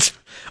kids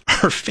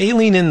are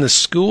failing in the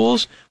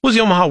schools. What was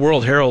the Omaha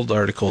World Herald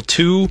article?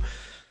 35%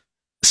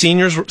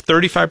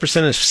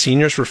 of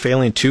seniors were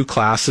failing 2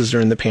 classes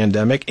during the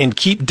pandemic, and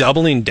keep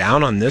doubling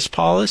down on this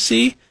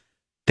policy.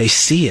 They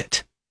see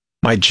it.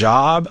 My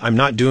job, I'm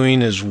not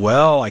doing as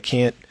well.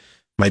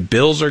 My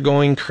bills are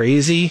going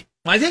crazy.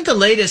 I think the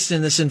latest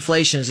in this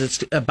inflation is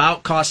it's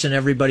about costing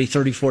everybody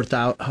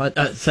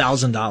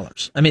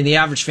 $34,000. I mean, the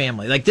average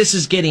family. Like, this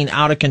is getting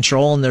out of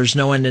control, and there's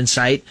no end in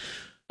sight.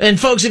 And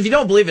folks, if you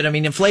don't believe it, I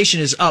mean, inflation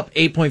is up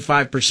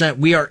 8.5%.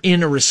 We are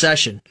in a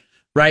recession,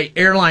 right?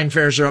 Airline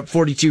fares are up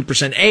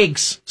 42%.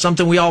 Eggs,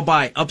 something we all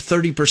buy, up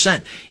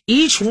 30%.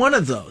 Each one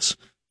of those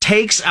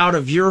takes out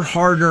of your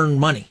hard-earned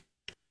money.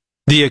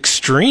 The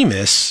extreme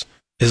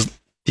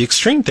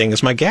thing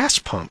is my gas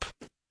pump.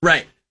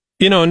 Right.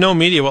 No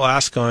media will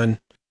ask on,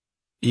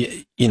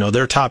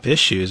 their top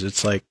issues.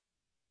 It's like,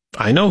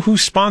 I know who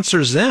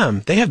sponsors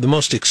them. They have the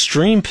most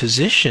extreme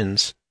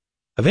positions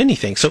of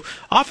anything. So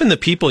often the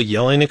people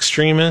yelling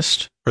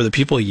extremist, or the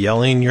people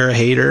yelling you're a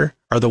hater,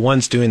 are the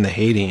ones doing the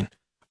hating,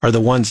 are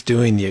the ones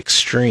doing the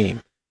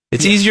extreme.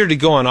 It's easier to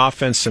go on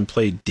offense and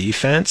play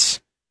defense.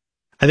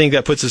 I think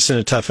that puts us in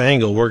a tough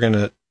angle. We're going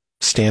to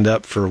stand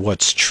up for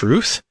what's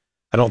truth.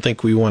 I don't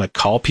think we want to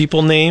call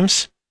people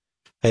names.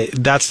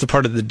 That's the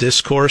part of the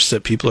discourse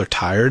that people are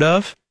tired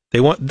of.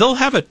 They'll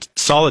have a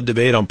solid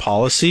debate on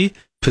policy,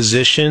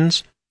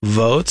 positions,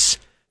 votes.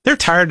 They're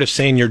tired of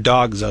saying your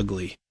dog's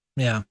ugly.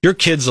 Yeah. Your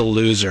kid's a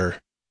loser.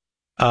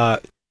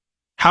 Enough.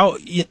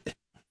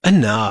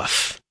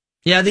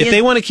 Yeah. If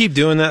they want to keep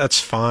doing that, that's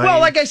fine. Well,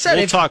 like I said,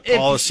 we'll talk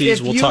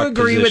policies. We'll talk if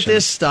you agree with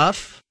this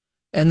stuff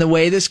and the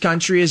way this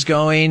country is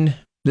going,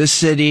 this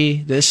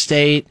city, this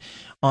state,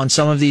 on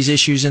some of these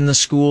issues in the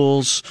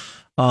schools,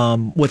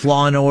 with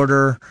law and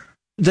order,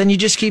 then you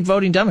just keep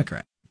voting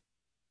Democrat.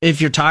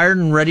 If you're tired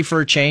and ready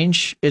for a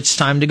change, it's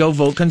time to go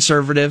vote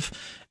conservative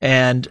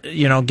and,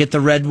 get the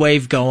red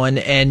wave going.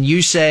 And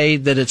you say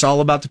that it's all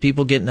about the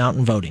people getting out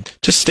and voting.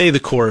 Just stay the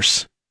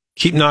course.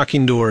 Keep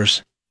knocking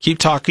doors. Keep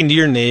talking to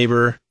your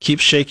neighbor. Keep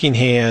shaking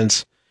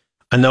hands.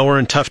 I know we're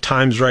in tough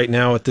times right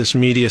now with this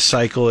media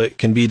cycle. It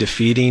can be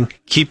defeating.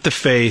 Keep the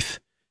faith.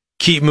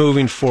 Keep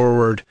moving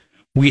forward.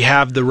 We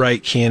have the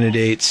right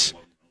candidates.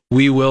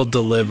 We will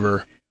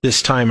deliver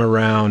this time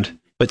around.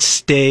 But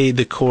stay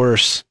the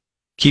course.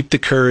 Keep the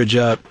courage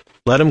up.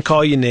 Let them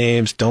call you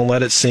names. Don't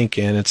let it sink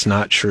in. It's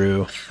not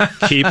true.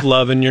 Keep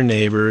loving your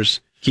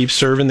neighbors. Keep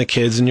serving the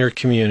kids in your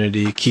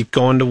community. Keep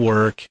going to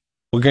work.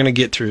 We're going to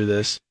get through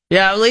this.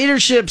 Yeah,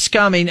 leadership's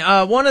coming.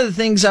 One of the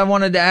things I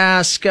wanted to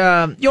ask, you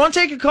want to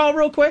take a call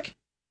real quick?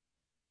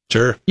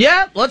 Sure.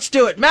 Yeah, let's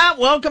do it. Matt,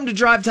 welcome to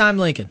Drive Time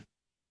Lincoln.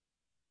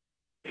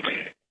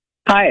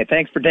 Hi,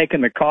 thanks for taking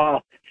the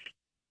call.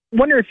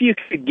 Wonder if you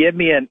could give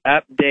me an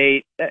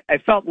update. I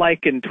felt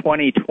like in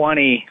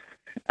 2020,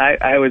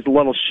 I was a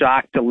little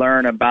shocked to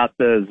learn about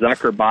the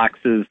Zucker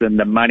boxes and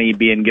the money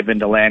being given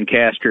to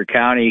Lancaster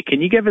County.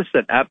 Can you give us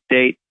an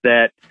update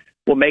that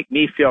will make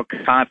me feel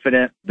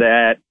confident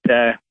that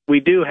we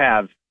do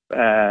have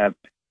a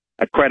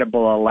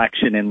credible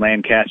election in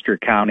Lancaster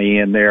County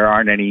and there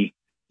aren't any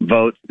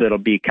votes that'll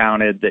be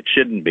counted that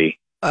shouldn't be?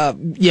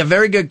 Yeah,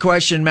 very good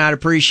question, Matt.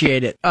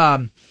 Appreciate it.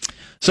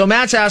 So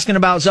Matt's asking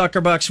about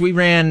Zuckerbucks. We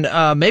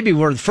ran, maybe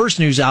we're the first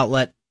news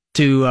outlet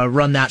to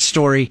run that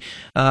story.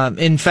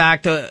 In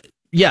fact,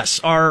 yes,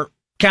 our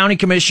county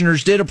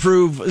commissioners did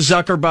approve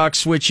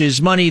Zuckerbucks, which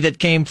is money that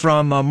came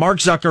from Mark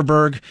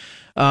Zuckerberg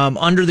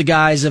under the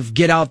guise of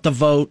get out the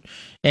vote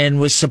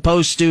and was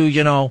supposed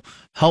to,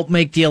 help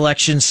make the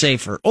election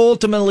safer.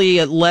 Ultimately,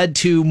 it led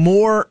to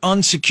more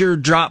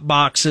unsecured drop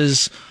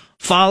boxes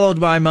followed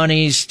by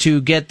monies to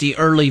get the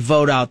early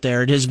vote out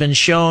there. It has been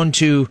shown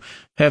to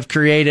have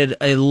created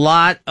a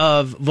lot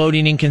of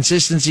voting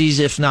inconsistencies,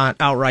 if not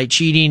outright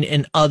cheating,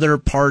 in other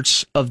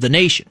parts of the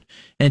nation.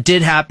 And it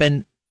did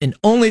happen in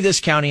only this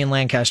county, in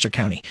Lancaster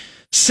County.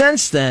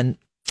 Since then,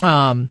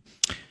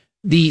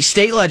 the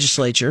state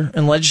legislature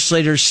and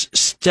legislators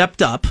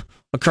stepped up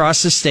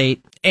across the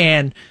state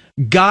and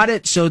got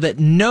it so that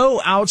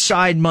no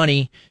outside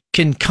money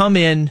can come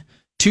in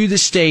to the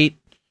state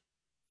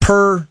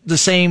per the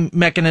same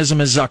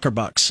mechanism as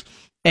Zuckerbucks.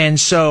 And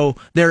so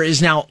there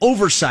is now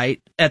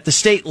oversight at the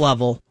state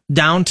level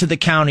down to the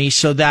county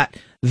so that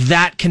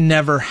that can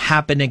never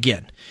happen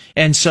again.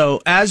 And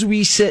so as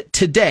we sit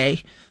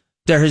today,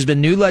 there has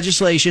been new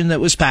legislation that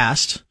was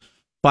passed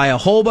by a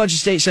whole bunch of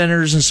state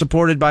senators and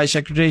supported by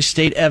Secretary of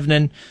State Evnen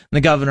and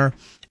the governor.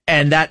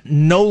 And that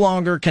no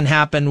longer can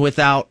happen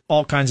without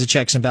all kinds of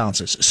checks and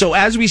balances. So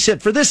as we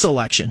sit for this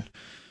election,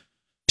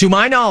 to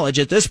my knowledge,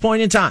 at this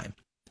point in time,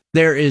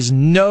 there is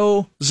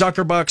no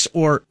Zuckerbucks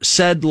or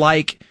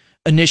said-like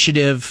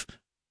initiative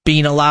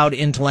being allowed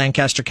into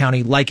Lancaster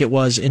County like it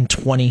was in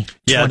 2020.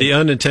 Yeah, the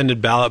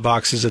unintended ballot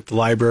boxes at the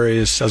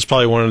libraries, that's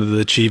probably one of the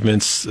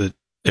achievements that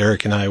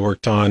Eric and I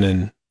worked on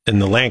in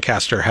the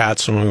Lancaster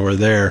hats when we were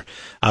there.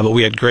 But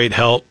we had great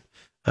help.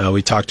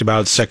 We talked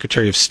about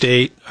Secretary of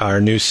State, our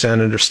new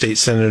state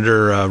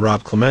senator,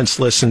 Rob Clements,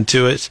 listened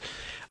to it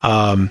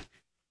and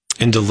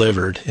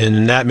delivered.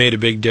 And that made a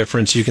big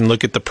difference. You can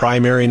look at the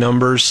primary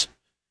numbers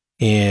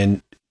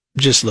and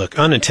just look,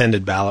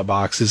 unintended ballot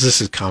boxes.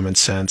 This is common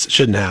sense. It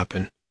shouldn't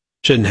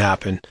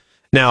happen.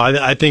 Now,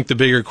 I think the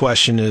bigger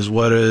question is,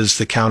 what is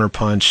the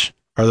counterpunch?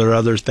 Are there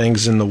other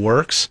things in the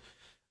works?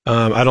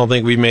 I don't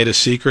think we've made a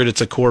secret.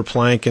 It's a core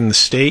plank in the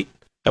state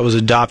that was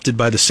adopted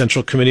by the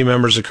Central Committee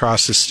members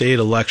across the state.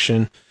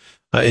 Election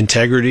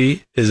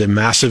integrity is a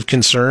massive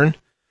concern.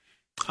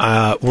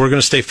 We're going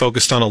to stay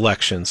focused on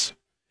elections.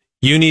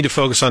 You need to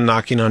focus on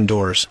knocking on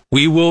doors.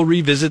 We will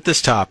revisit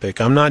this topic.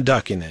 I'm not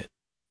ducking it.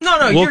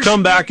 No, we'll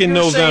come back in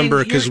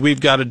November because we've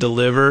got to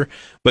deliver.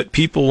 But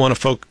people want to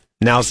focus.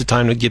 Now's the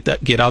time to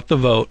get out the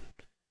vote,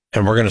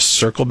 and we're going to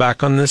circle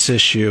back on this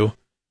issue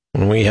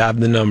when we have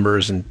the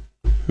numbers and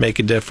make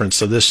a difference.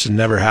 So this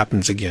never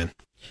happens again.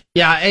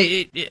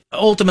 Yeah,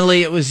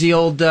 ultimately it was the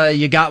old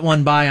you got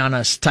one by on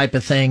us type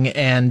of thing,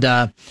 and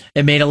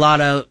it made a lot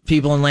of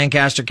people in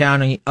Lancaster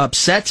County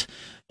upset.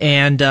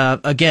 And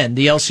again,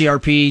 the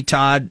LCRP,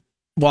 Todd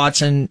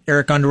Watson,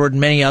 Eric Underwood, and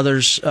many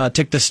others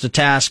took this to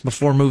task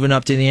before moving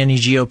up to the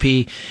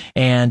NEGOP,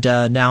 and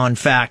now, in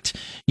fact,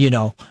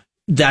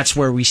 that's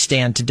where we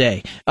stand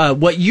today.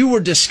 What you were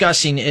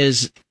discussing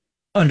is,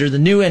 under the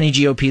new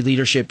NEGOP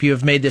leadership, you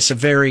have made this a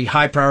very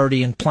high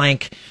priority and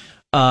plank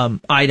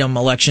item,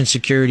 election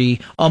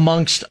security,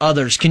 amongst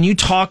others. Can you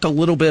talk a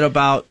little bit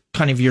about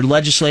kind of your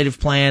legislative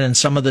plan and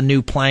some of the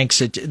new planks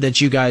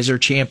that you guys are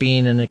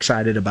championing and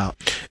excited about?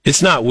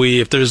 It's not we.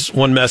 If there's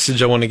one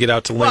message I want to get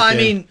out to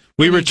Lincoln,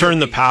 we return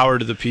the power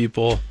to the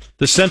people.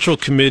 The Central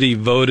Committee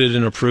voted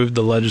and approved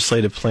the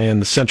legislative plan.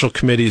 The Central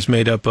Committee is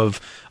made up of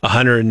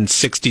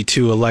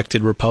 162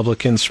 elected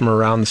Republicans from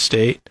around the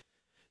state.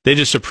 They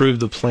just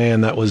approved the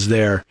plan that was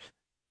there.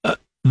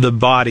 The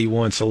body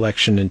wants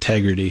election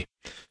integrity.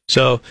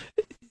 So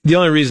the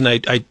only reason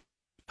I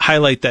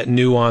highlight that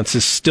nuance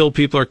is still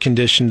people are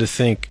conditioned to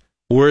think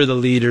we're the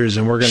leaders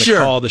and we're going to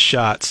call the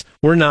shots.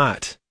 We're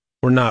not.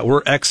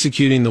 We're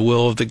executing the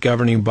will of the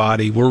governing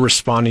body. We're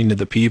responding to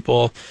the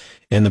people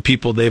and the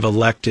people they've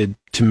elected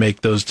to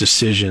make those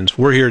decisions.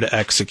 We're here to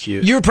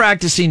execute. You're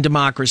practicing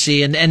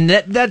democracy, and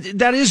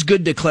that is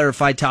good to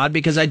clarify, Todd,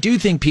 because I do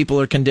think people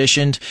are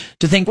conditioned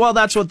to think, well,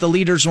 that's what the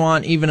leaders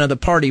want, even of the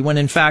party, when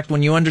in fact,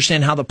 when you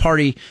understand how the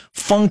party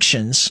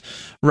functions,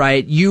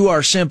 right, you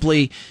are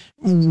simply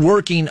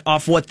working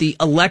off what the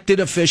elected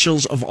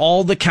officials of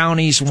all the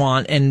counties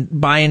want,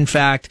 and by in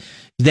fact,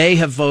 they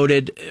have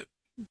voted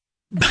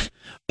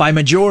by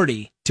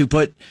majority to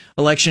put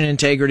election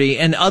integrity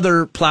and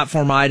other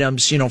platform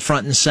items,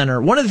 front and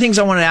center. One of the things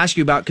I want to ask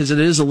you about, because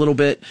it is a little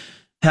bit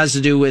has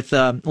to do with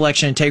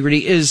election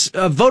integrity, is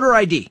voter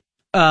ID.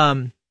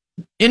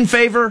 In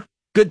favor,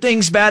 good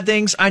things, bad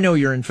things. I know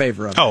you're in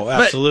favor of it. Oh,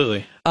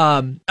 absolutely.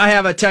 But, I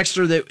have a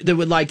texter that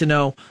would like to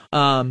know,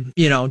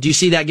 do you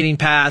see that getting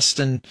passed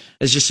and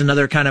as just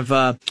another kind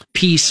of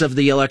piece of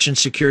the election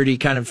security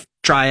kind of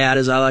triad,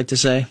 as I like to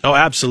say? Oh,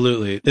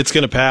 absolutely. It's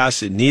going to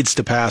pass. It needs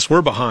to pass.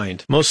 We're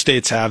behind. Most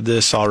states have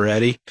this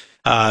already.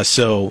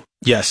 So,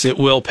 yes, it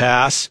will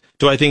pass.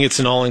 Do I think it's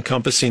an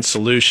all-encompassing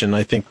solution?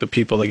 I think the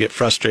people that get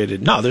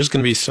frustrated, no, there's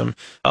going to be some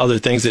other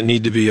things that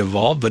need to be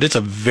evolved, but it's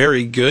a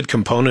very good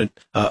component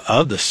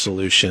of the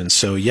solution.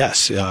 So,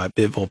 yes,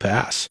 it will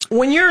pass.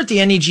 When you're at the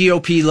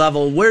NEGOP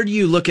level, where do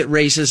you look at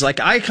races?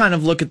 Like, I kind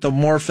of look at the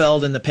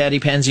Moorfeld and the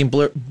Patty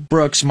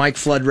Penzing-Brooks, Mike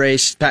Flood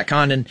race, Pat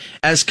Condon,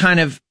 as kind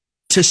of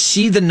to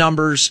see the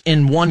numbers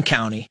in one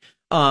county,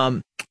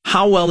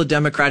 how well the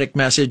Democratic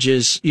message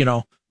is,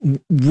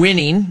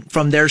 winning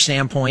from their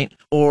standpoint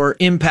or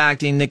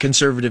impacting the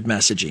conservative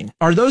messaging.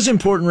 Are those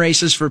important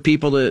races for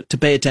people to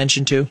pay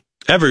attention to?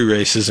 Every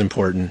race is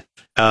important.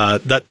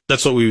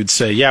 That's what we would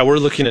say. Yeah, we're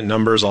looking at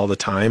numbers all the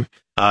time.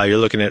 You're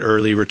looking at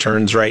early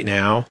returns right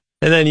now,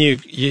 and then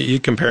you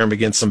compare them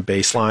against some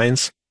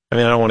baselines. I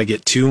mean, I don't want to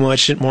get too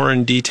much more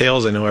in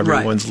details. I know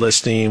everyone's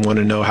listening, want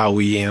to know how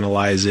we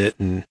analyze it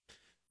and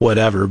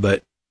whatever,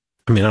 but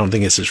I mean, I don't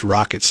think it's just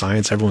rocket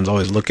science. Everyone's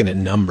always looking at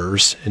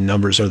numbers, and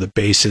numbers are the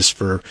basis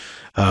for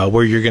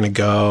where you're going to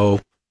go,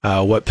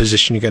 what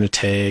position you're going to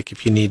take,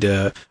 if you need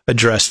to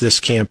address this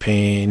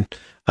campaign,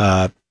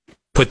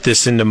 put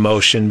this into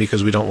motion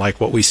because we don't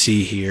like what we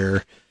see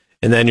here.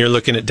 And then you're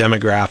looking at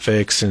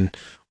demographics and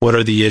what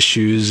are the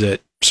issues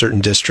that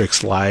certain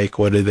districts like,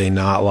 what do they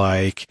not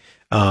like,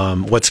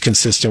 what's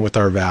consistent with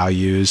our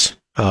values,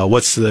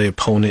 what's the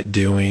opponent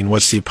doing,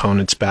 what's the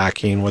opponent's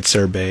backing, what's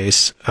their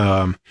base.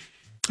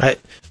 I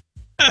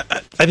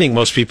think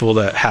most people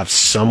that have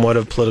somewhat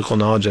of political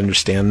knowledge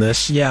understand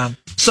this. Yeah.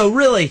 So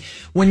really,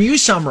 when you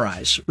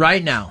summarize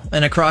right now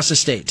and across the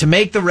state, to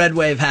make the red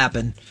wave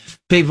happen,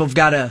 people have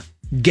got to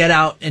get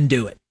out and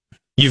do it.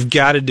 You've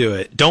got to do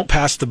it. Don't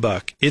pass the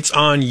buck. It's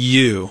on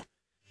you.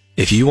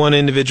 If you want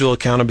individual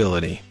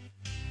accountability,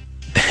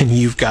 then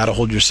you've got to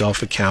hold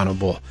yourself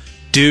accountable.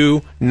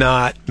 Do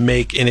not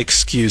make an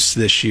excuse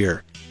this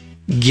year.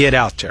 Get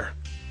out there.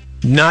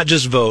 Not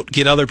just vote,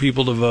 get other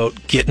people to vote,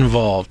 get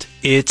involved.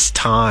 It's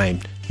time.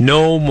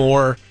 No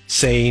more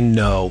saying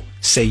no.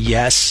 Say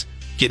yes,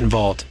 get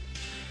involved.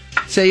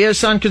 Say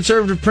yes on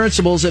conservative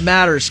principles. It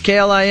matters.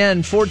 KLIN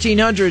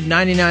 1400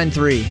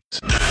 99.3.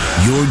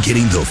 You're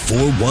getting the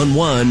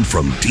 411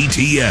 from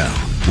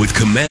DTL with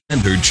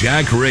Commander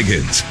Jack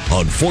Riggins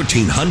on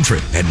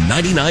 1400 and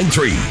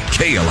 99.3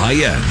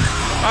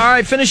 KLIN. All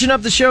right, finishing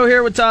up the show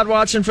here with Todd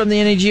Watson from the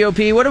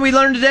NEGOP. What did we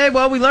learn today?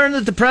 Well, we learned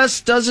that the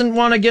press doesn't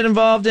want to get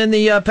involved in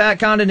the Pat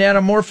Condon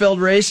Adam Moorfeld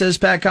race, as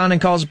Pat Condon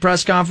calls a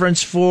press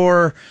conference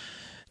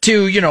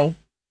to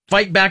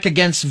fight back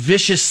against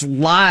vicious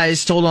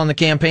lies told on the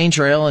campaign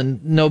trail,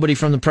 and nobody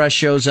from the press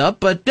shows up.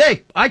 But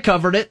hey, I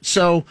covered it,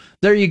 so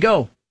there you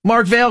go.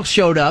 Mark Vail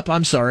showed up.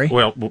 I'm sorry.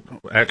 Well,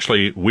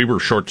 actually, we were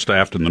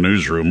short-staffed in the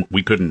newsroom.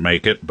 We couldn't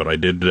make it, but I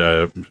did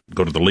go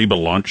to the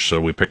LIBA lunch, so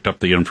we picked up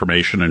the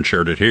information and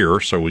shared it here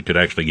so we could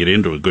actually get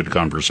into a good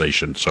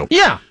conversation. So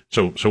yeah.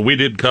 So we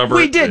did cover it.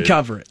 We did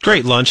cover it.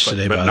 Great lunch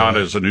today, but not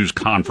as a news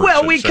conference.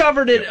 Well, we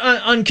covered it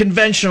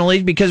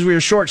unconventionally because we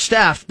were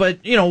short-staffed. But,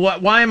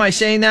 why am I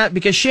saying that?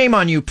 Because shame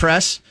on you,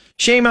 press.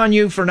 Shame on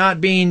you for not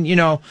being,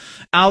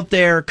 out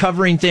there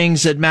covering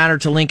things that matter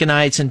to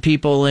Lincolnites and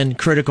people in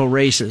critical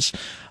races.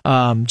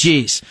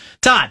 Geez.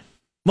 Todd,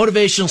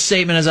 motivational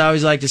statement, as I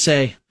always like to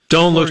say.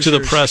 Don't look to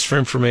the press for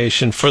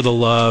information, for the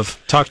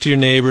love. Talk to your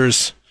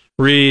neighbors.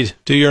 Read.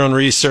 Do your own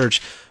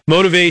research.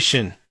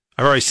 Motivation.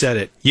 I've already said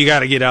it. You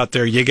got to get out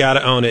there. You got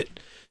to own it.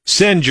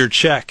 Send your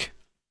check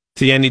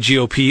to the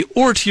NEGOP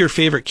or to your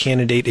favorite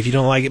candidate if you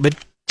don't like it, but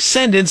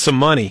send in some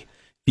money.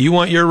 You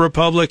want your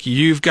republic,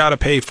 you've got to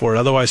pay for it.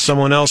 Otherwise,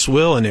 someone else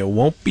will, and it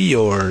won't be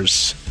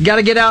yours. Got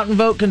to get out and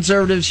vote,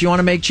 conservatives. You want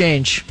to make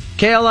change.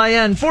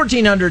 KLIN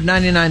 1400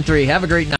 99.3. Have a great night.